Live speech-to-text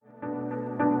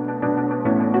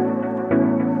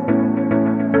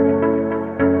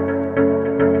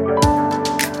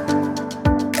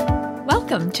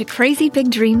to Crazy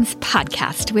Big Dreams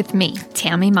podcast with me,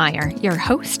 Tammy Meyer, your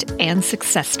host and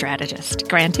success strategist,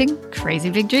 granting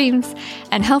crazy big dreams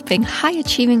and helping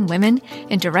high-achieving women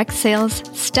in direct sales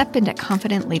step into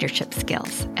confident leadership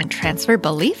skills and transfer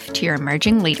belief to your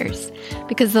emerging leaders.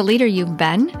 Because the leader you've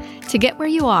been to get where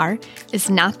you are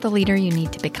is not the leader you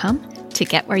need to become to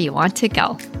get where you want to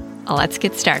go. Let's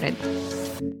get started.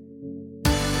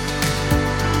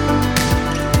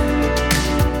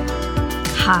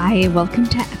 Hi, welcome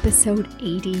to episode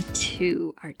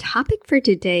 82. Our topic for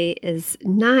today is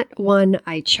not one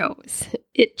I chose.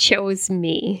 It chose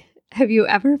me. Have you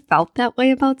ever felt that way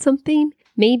about something?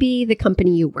 Maybe the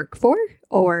company you work for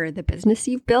or the business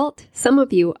you've built. Some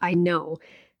of you, I know,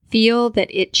 feel that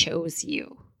it chose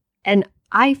you. And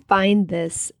I find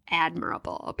this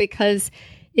admirable because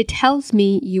it tells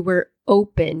me you were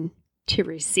open to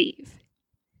receive.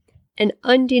 An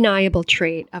undeniable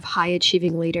trait of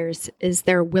high-achieving leaders is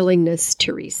their willingness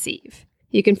to receive.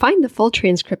 You can find the full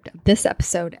transcript of this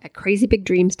episode at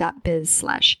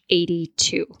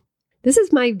crazybigdreams.biz/82. This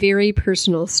is my very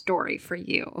personal story for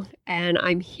you, and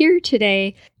I'm here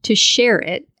today to share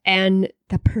it and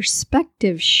the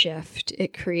perspective shift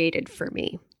it created for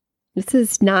me. This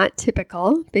is not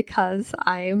typical because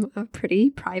I'm a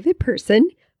pretty private person,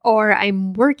 or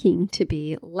I'm working to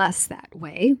be less that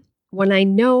way. When I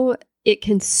know it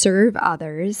can serve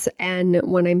others and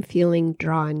when I'm feeling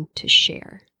drawn to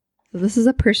share. So this is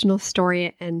a personal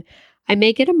story and I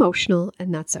may get emotional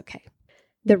and that's okay.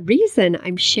 The reason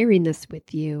I'm sharing this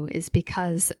with you is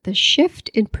because the shift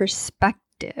in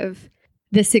perspective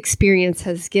this experience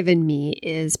has given me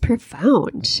is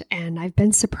profound and I've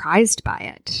been surprised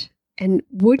by it and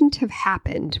wouldn't have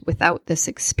happened without this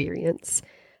experience,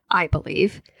 I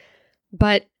believe.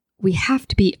 But we have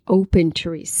to be open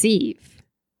to receive,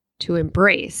 to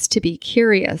embrace, to be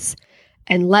curious,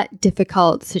 and let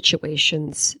difficult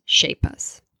situations shape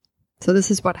us. So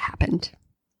this is what happened.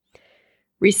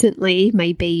 Recently,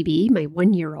 my baby, my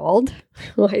 1-year-old,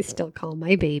 who I still call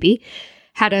my baby,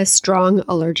 had a strong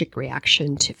allergic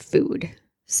reaction to food,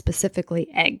 specifically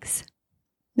eggs.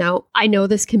 Now, I know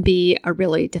this can be a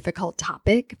really difficult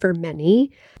topic for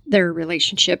many. Their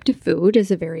relationship to food is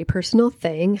a very personal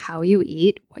thing. How you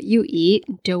eat, what you eat,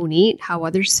 don't eat, how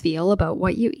others feel about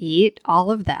what you eat,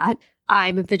 all of that.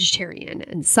 I'm a vegetarian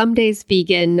and some days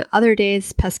vegan, other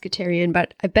days pescatarian,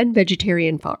 but I've been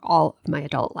vegetarian for all of my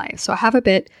adult life. So I have a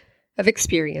bit of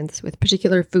experience with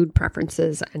particular food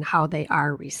preferences and how they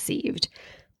are received.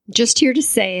 Just here to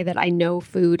say that I know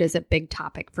food is a big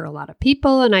topic for a lot of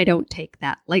people, and I don't take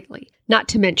that lightly. Not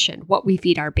to mention what we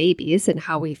feed our babies and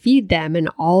how we feed them and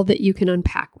all that you can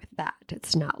unpack with that.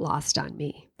 It's not lost on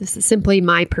me. This is simply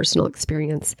my personal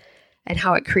experience and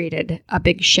how it created a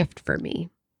big shift for me.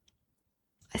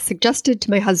 I suggested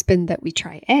to my husband that we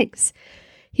try eggs.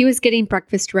 He was getting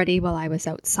breakfast ready while I was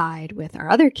outside with our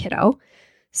other kiddo.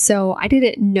 So I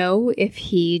didn't know if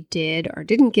he did or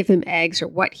didn't give him eggs or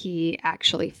what he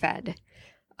actually fed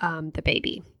the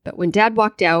baby. But when Dad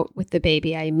walked out with the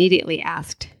baby, I immediately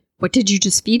asked, "What did you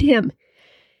just feed him?"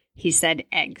 He said,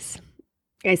 "Eggs."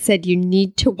 I said, "You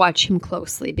need to watch him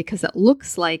closely because it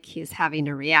looks like he's having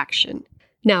a reaction."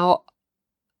 Now,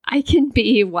 I can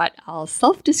be what I'll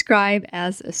self-describe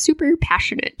as a super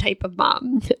passionate type of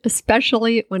mom,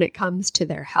 especially when it comes to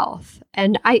their health.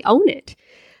 And I own it.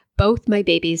 Both my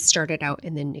babies started out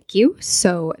in the NICU,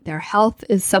 so their health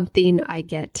is something I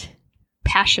get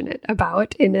passionate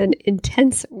about in an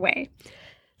intense way,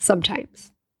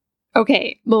 sometimes.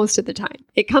 Okay, most of the time.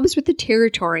 It comes with the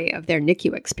territory of their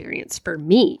NICU experience for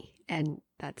me, and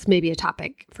that's maybe a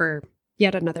topic for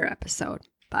yet another episode.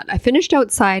 But I finished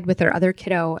outside with our other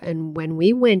kiddo, and when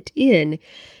we went in,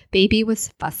 baby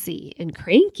was fussy and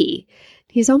cranky.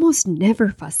 He's almost never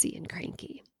fussy and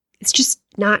cranky. It's just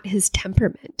not his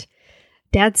temperament.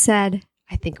 Dad said,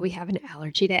 "I think we have an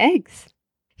allergy to eggs."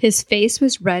 His face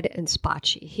was red and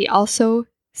splotchy. He also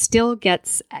still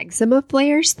gets eczema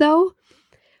flares though,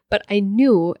 but I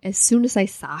knew as soon as I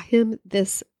saw him,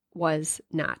 this was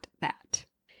not that.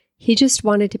 He just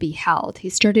wanted to be held. He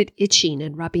started itching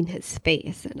and rubbing his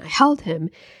face, and I held him,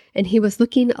 and he was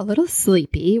looking a little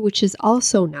sleepy, which is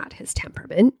also not his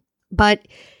temperament, but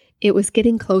it was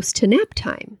getting close to nap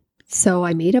time. So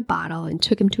I made a bottle and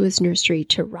took him to his nursery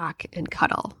to rock and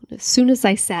cuddle. As soon as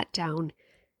I sat down,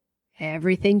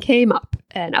 everything came up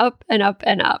and up and up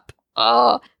and up.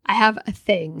 Oh, I have a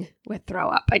thing with throw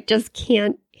up. I just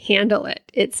can't handle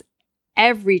it. It's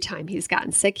every time he's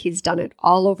gotten sick, he's done it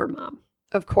all over Mom,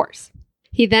 of course.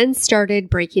 He then started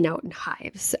breaking out in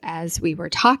hives as we were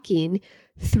talking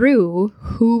through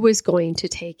who was going to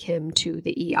take him to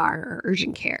the ER or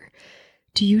urgent care.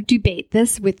 Do you debate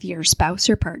this with your spouse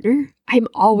or partner? I'm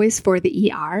always for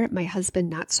the ER, my husband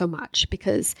not so much,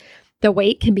 because the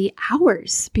wait can be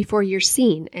hours before you're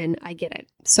seen, and I get it.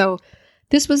 So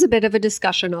this was a bit of a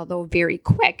discussion, although very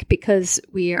quick, because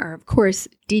we are, of course,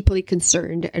 deeply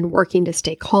concerned and working to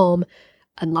stay calm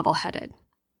and level-headed.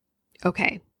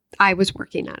 Okay, I was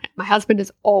working on it. My husband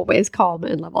is always calm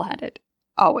and level-headed,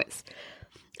 always.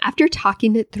 After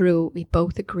talking it through, we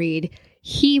both agreed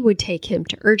he would take him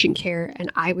to urgent care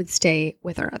and I would stay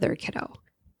with our other kiddo.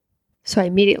 So I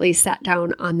immediately sat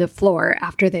down on the floor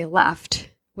after they left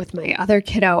with my other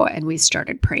kiddo and we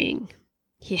started praying.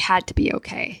 He had to be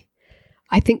okay.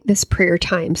 I think this prayer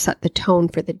time set the tone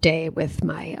for the day with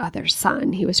my other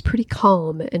son. He was pretty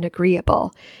calm and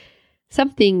agreeable,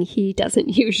 something he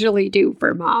doesn't usually do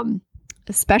for mom,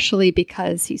 especially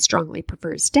because he strongly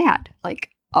prefers dad, like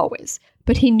always.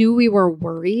 But he knew we were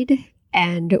worried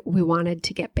and we wanted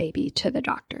to get baby to the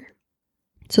doctor.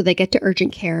 So they get to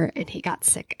urgent care and he got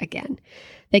sick again.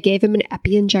 They gave him an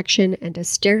epi injection and a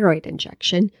steroid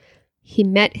injection. He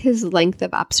met his length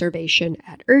of observation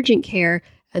at urgent care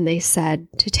and they said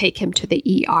to take him to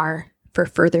the ER for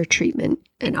further treatment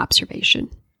and observation.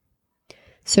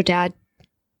 So dad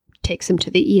takes him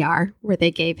to the ER where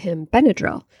they gave him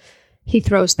Benadryl. He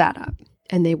throws that up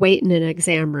and they wait in an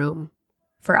exam room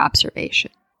for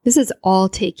observation. This is all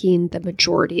taking the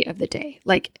majority of the day,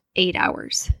 like 8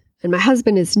 hours. And my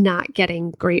husband is not getting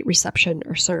great reception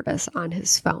or service on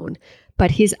his phone,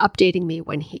 but he's updating me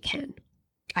when he can.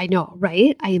 I know,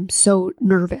 right? I am so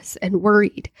nervous and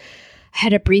worried. I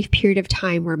had a brief period of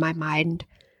time where my mind,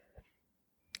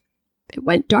 it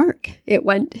went dark. It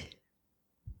went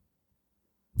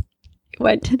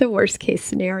to the worst case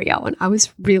scenario and I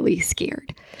was really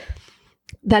scared.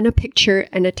 Then a picture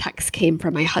and a text came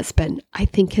from my husband. I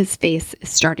think his face is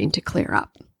starting to clear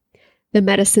up. The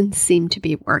medicine seemed to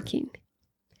be working.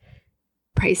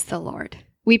 Praise the Lord.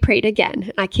 We prayed again,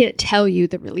 and I can't tell you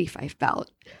the relief I felt,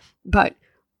 but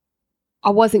I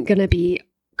wasn't going to be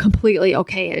completely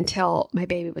okay until my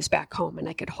baby was back home and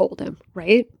I could hold him,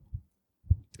 right?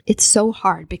 It's so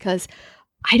hard because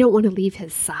I don't want to leave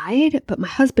his side, but my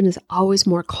husband is always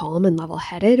more calm and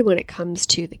level-headed when it comes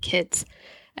to the kids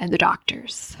and the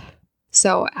doctors.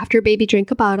 So after baby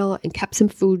drank a bottle and kept some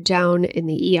food down in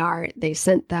the ER, they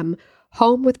sent them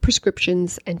home with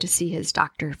prescriptions and to see his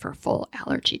doctor for full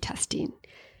allergy testing.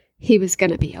 He was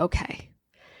going to be okay.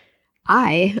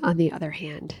 I, on the other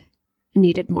hand,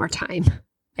 needed more time.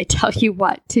 I tell you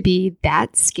what, to be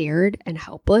that scared and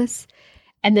helpless,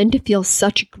 and then to feel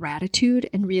such gratitude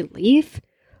and relief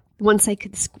once I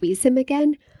could squeeze him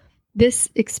again, this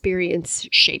experience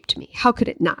shaped me. How could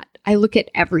it not? I look at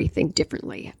everything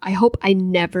differently. I hope I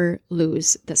never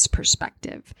lose this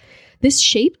perspective. This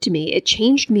shaped me. It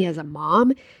changed me as a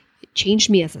mom. It changed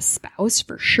me as a spouse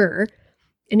for sure.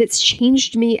 And it's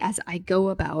changed me as I go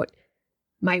about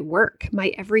my work,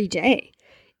 my everyday.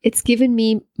 It's given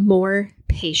me more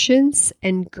patience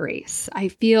and grace. I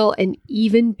feel an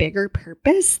even bigger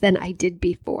purpose than I did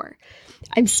before.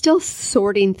 I'm still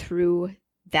sorting through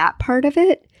that part of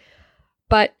it,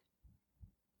 but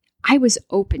I was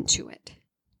open to it.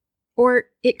 Or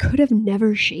it could have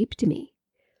never shaped me.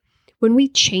 When we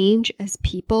change as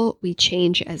people, we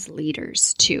change as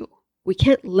leaders too. We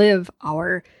can't live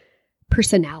our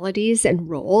personalities and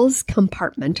roles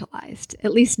compartmentalized,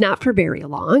 at least not for very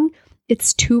long.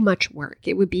 It's too much work.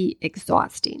 It would be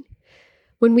exhausting.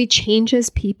 When we change as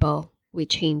people, we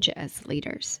change as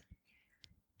leaders.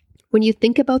 When you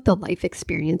think about the life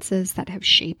experiences that have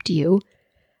shaped you,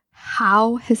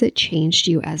 how has it changed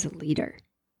you as a leader?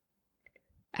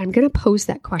 I'm going to pose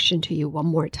that question to you one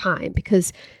more time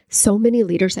because so many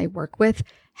leaders I work with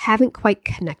haven't quite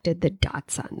connected the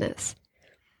dots on this.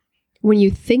 When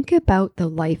you think about the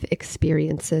life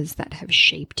experiences that have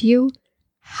shaped you,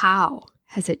 how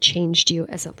has it changed you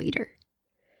as a leader?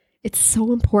 It's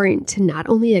so important to not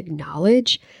only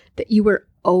acknowledge that you were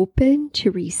open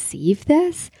to receive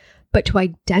this, but to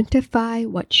identify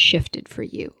what shifted for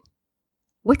you.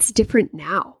 What's different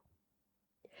now?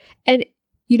 And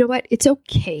you know what? It's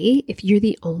okay if you're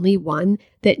the only one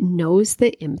that knows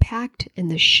the impact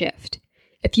and the shift.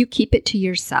 If you keep it to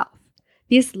yourself,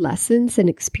 these lessons and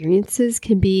experiences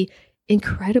can be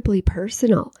incredibly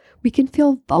personal. We can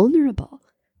feel vulnerable.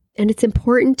 And it's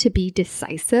important to be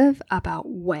decisive about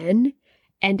when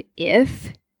and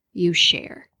if you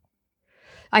share.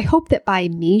 I hope that by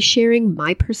me sharing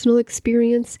my personal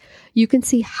experience, you can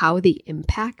see how the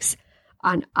impacts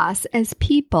on us as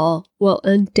people will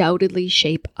undoubtedly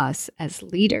shape us as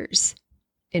leaders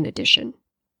in addition,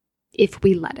 if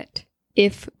we let it,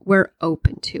 if we're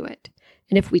open to it,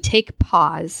 and if we take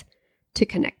pause to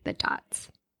connect the dots.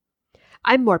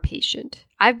 I'm more patient.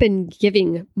 I've been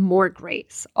giving more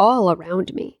grace all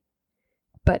around me,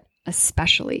 but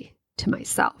especially to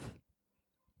myself.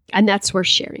 And that's worth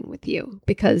sharing with you,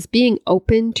 because being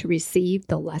open to receive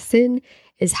the lesson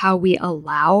is how we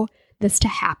allow this to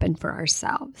happen for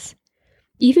ourselves.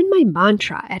 Even my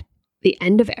mantra at the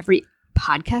end of every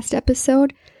podcast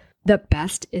episode, the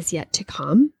best is yet to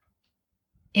come.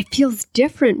 It feels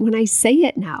different when I say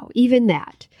it now, even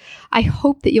that. I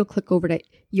hope that you'll click over to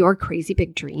Your Crazy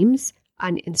Big Dreams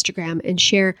on Instagram and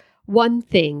share one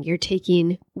thing you're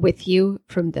taking with you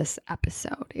from this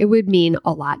episode. It would mean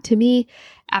a lot to me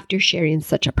after sharing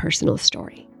such a personal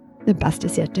story. The best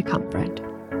is yet to come, friend.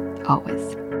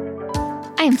 Always.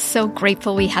 I am so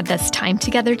grateful we had this time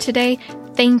together today.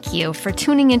 Thank you for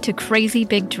tuning into Crazy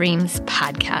Big Dreams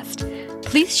podcast.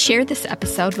 Please share this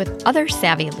episode with other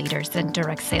savvy leaders in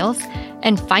direct sales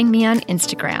and find me on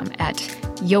Instagram at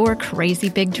Your Crazy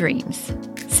Big Dreams.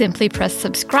 Simply press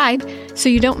subscribe so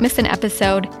you don't miss an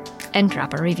episode and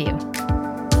drop a review.